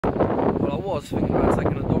Well, I was thinking about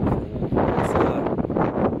taking a dog for a walk.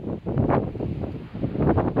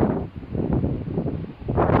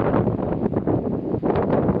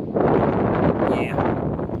 Yeah,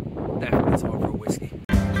 definitely time for a whiskey.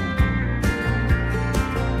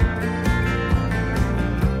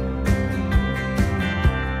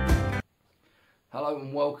 Hello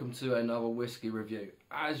and welcome to another whiskey review.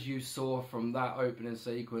 As you saw from that opening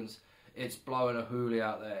sequence, it's blowing a hoolie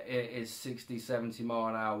out there. It is 60-70 mile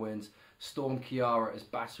an hour winds. Storm Kiara is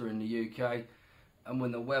battering the UK, and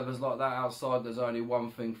when the weather's like that outside, there's only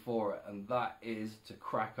one thing for it, and that is to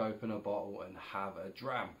crack open a bottle and have a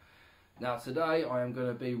dram. Now today I am going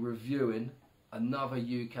to be reviewing another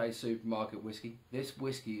UK supermarket whiskey. This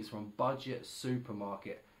whiskey is from budget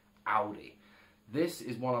supermarket Aldi. This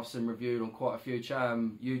is one I've seen reviewed on quite a few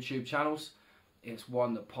YouTube channels. It's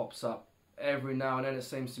one that pops up every now and then. It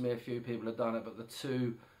seems to me a few people have done it, but the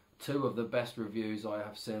two of the best reviews I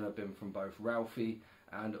have seen have been from both Ralphie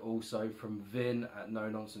and also from Vin at No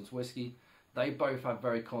Nonsense Whiskey. They both have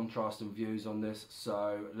very contrasting views on this,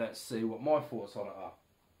 so let's see what my thoughts on it are.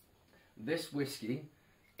 This whiskey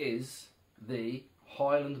is the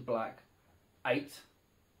Highland Black 8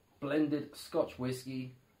 blended Scotch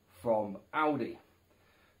whiskey from Aldi.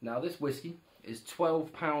 Now this whiskey is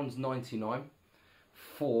 £12.99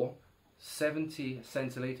 for 70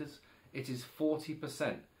 centilitres. It is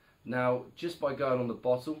 40%. Now just by going on the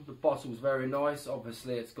bottle's very nice.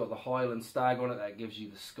 Obviously it's got the Highland stag on it, that gives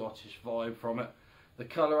you the Scottish vibe from it. The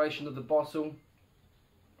coloration of the bottle,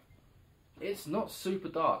 it's not super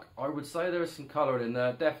dark. I would say there is some colour in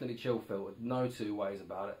there, definitely chill filtered, no two ways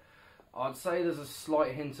about it. I'd say there's a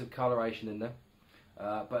slight hint of coloration in there.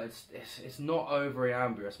 But it's not overly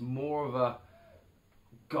amber. It's more of a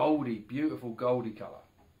goldy, beautiful goldy colour.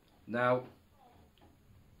 Now,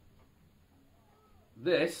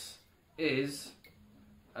 this is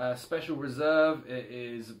a special reserve. It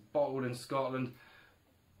is bottled in Scotland.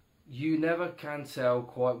 You never can tell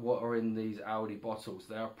quite what are in these Aldi bottles.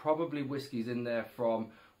 There are probably whiskies in there from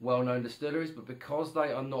well-known distilleries, but because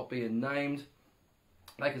they are not being named,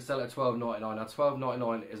 they can sell it at £12.99. Now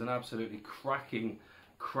 £12.99 is an absolutely cracking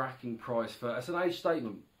price for, it's an age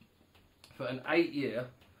statement for an 8-year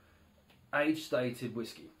age stated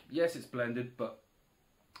whiskey. Yes, it's blended, but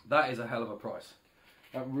that is a hell of a price.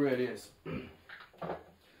 That really is.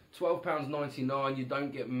 £12.99, you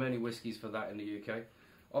don't get many whiskies for that in the UK.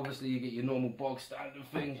 Obviously you get your normal bog standard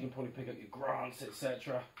things, you can probably pick up your Grants,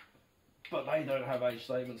 etc. But they don't have age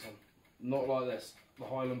statements on. Not like this, the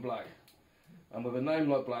Highland Black. And with a name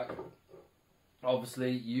like Black,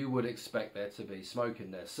 obviously you would expect there to be smoke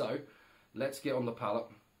in there. So let's get on the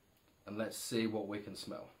palate and let's see what we can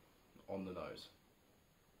smell on the nose.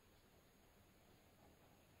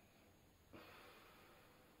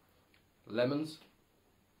 Lemons.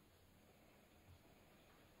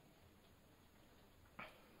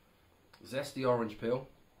 Zesty orange peel.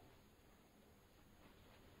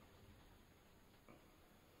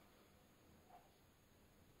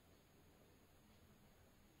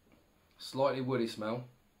 Slightly woody smell,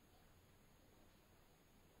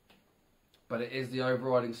 but it is the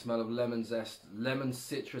overriding smell of lemon zest, lemon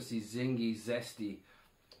citrusy, zingy, zesty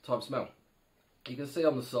type smell. You can see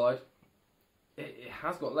on the side, it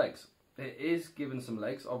has got legs. It is given some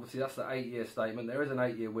legs. Obviously that's the 8-year statement. There is an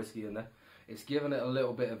 8-year whiskey in there. It's given it a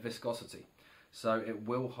little bit of viscosity, so it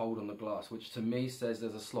will hold on the glass, which to me says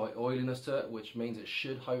there's a slight oiliness to it, which means it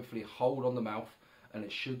should hopefully hold on the mouth, and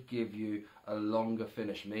it should give you a longer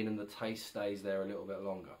finish, meaning the taste stays there a little bit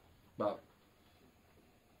longer. But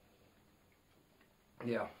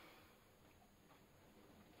yeah,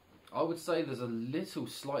 I would say there's a little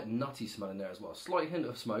slight nutty smell in there as well. Slight hint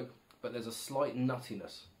of smoke, but there's a slight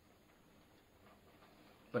nuttiness.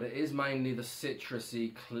 But it is mainly the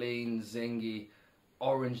citrusy, clean, zingy,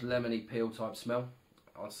 orange lemony peel type smell.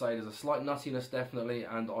 I'd say there's a slight nuttiness definitely,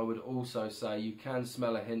 and I would also say you can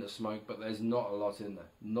smell a hint of smoke, but there's not a lot in there.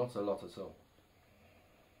 Not a lot at all.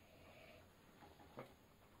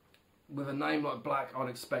 With a name like Black, I'd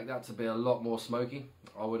expect that to be a lot more smoky.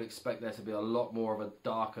 I would expect there to be a lot more of a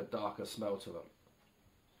darker smell to it.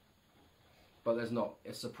 But there's not.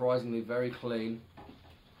 It's surprisingly very clean,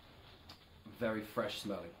 very fresh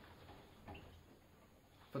smelling.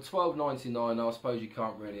 For £12.99, I suppose you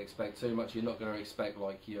can't really expect too much. You're not going to expect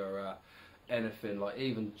like your anything like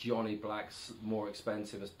even Johnny Black's more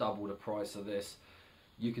expensive. It's double the price of this.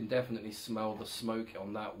 You can definitely smell the smoke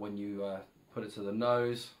on that when you put it to the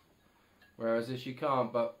nose, whereas this you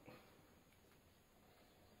can't. But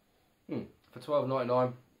for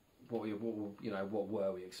 £12.99, what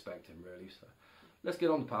were we expecting really? So let's get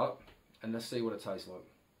on the palate and let's see what it tastes like.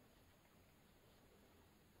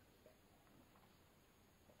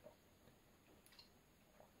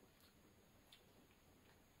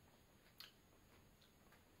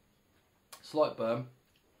 Slight burn.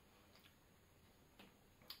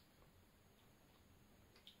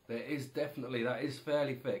 There is definitely, that is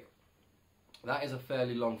fairly thick. That is a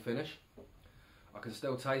fairly long finish. I can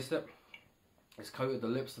still taste it. It's coated the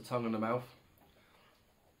lips, the tongue and the mouth.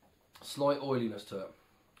 Slight oiliness to it.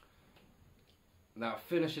 Now it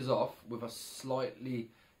finishes off with a slightly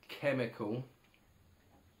chemically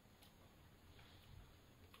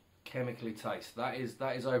taste. That is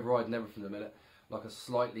overriding everything in a minute. Like a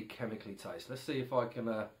slightly chemically taste. Let's see if I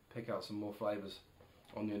can pick out some more flavours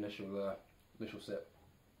on the initial sip.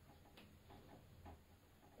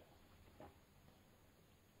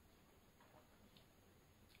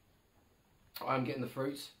 I'm getting the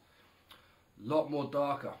fruits. A lot more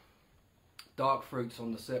darker. Dark fruits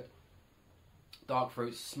on the sip. Dark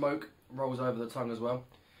fruits. Smoke rolls over the tongue as well.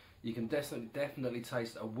 You can definitely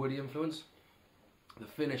taste a woody influence. The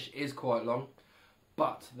finish is quite long,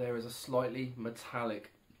 but there is a slightly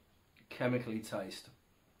metallic, chemically taste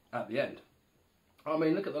at the end. I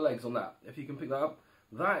mean, look at the legs on that. If you can pick that up,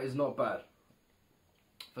 that is not bad.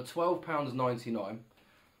 For £12.99,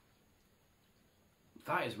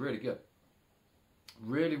 that is really good.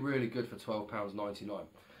 Really, really good for £12.99.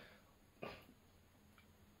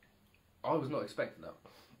 I was not expecting that.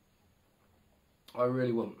 I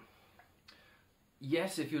really wouldn't.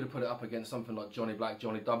 Yes, if you would have put it up against something like Johnny Black,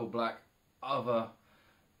 Johnny Double Black, other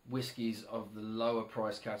whiskies of the lower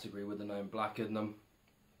price category with the name Black in them,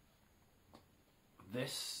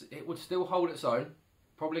 it would still hold its own.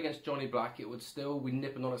 Probably against Johnny Black, it would still be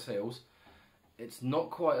nipping on its heels. It's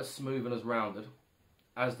not quite as smooth and as rounded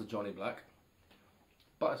as the Johnny Black,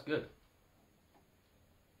 but it's good.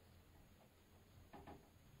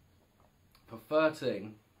 For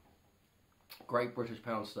 13 Great British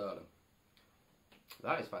Pound Sterling,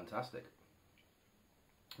 that is fantastic.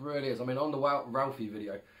 It really is. I mean, on the Ralphie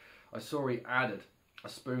video, I saw he added a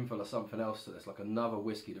spoonful of something else to this, like another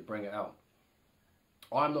whiskey to bring it out.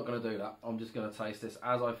 I'm not going to do that. I'm just going to taste this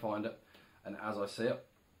as I find it and as I see it.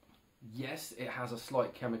 Yes, it has a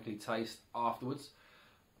slight chemically taste afterwards,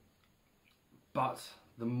 but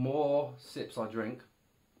the more sips I drink,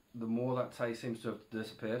 the more that taste seems to have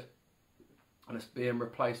disappeared, and it's being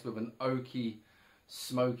replaced with an oaky,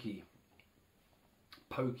 smoky,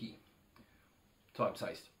 pokey type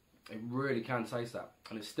taste. It really can taste that,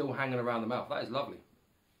 and it's still hanging around the mouth. That is lovely.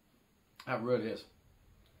 That really is.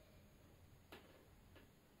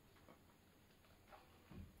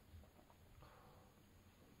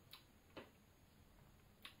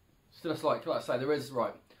 Still a slight, like I say, there is,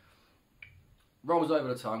 right, rolls over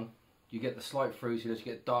the tongue, you get the slight fruitiness, you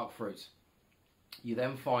get dark fruits. You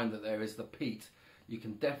then find that there is the peat. You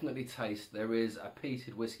can definitely taste there is a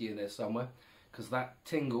peated whiskey in there somewhere, because that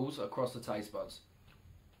tingles across the taste buds.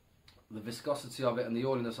 The viscosity of it and the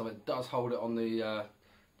oiliness of it does hold it on the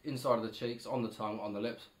inside of the cheeks, on the tongue, on the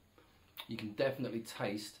lips. You can definitely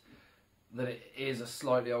taste that it is a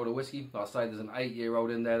slightly older whiskey. Like I say, there's an 8-year-old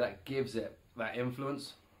in there that gives it that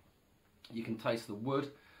influence. You can taste the wood,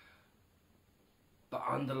 but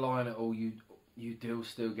underlying it all, you do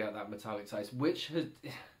still get that metallic taste, which has,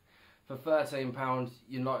 for £13,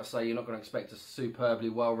 you're not going to expect a superbly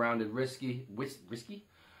well-rounded risky whiskey.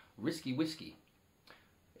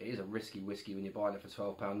 It is a risky whiskey when you're buying it for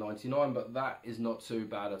 £12.99, but that is not too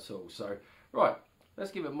bad at all. So, right,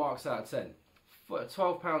 let's give it marks out of 10. For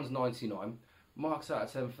 £12.99, marks out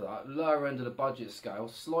of 10 for that. Lower end of the budget scale,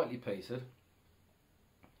 slightly peated.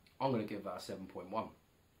 I'm going to give that a 7.1.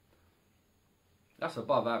 That's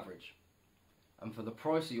above average. And for the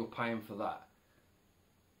price that you're paying for that,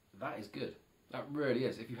 that is good. That really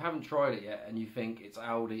is. If you haven't tried it yet and you think it's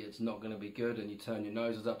Aldi, it's not going to be good, and you turn your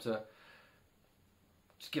noses up to it,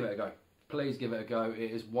 just give it a go. Please give it a go.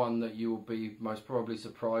 It is one that you will be most probably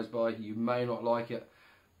surprised by. You may not like it,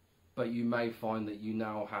 but you may find that you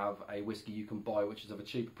now have a whiskey you can buy which is of a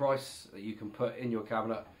cheaper price, that you can put in your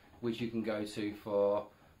cabinet, which you can go to for,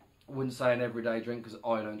 I wouldn't say an everyday drink because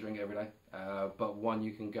I don't drink every day, but one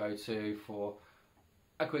you can go to for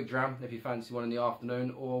a quick dram if you fancy one in the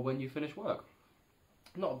afternoon or when you finish work.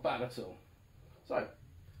 Not bad at all. So,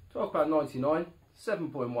 £12.99,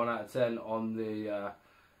 7.1 out of 10 on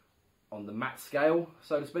the matte scale,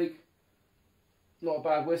 so to speak. Not a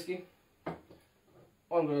bad whiskey.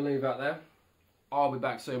 I'm going to leave that there. I'll be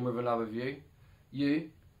back soon with another review.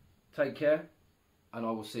 You, take care, and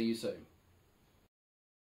I will see you soon.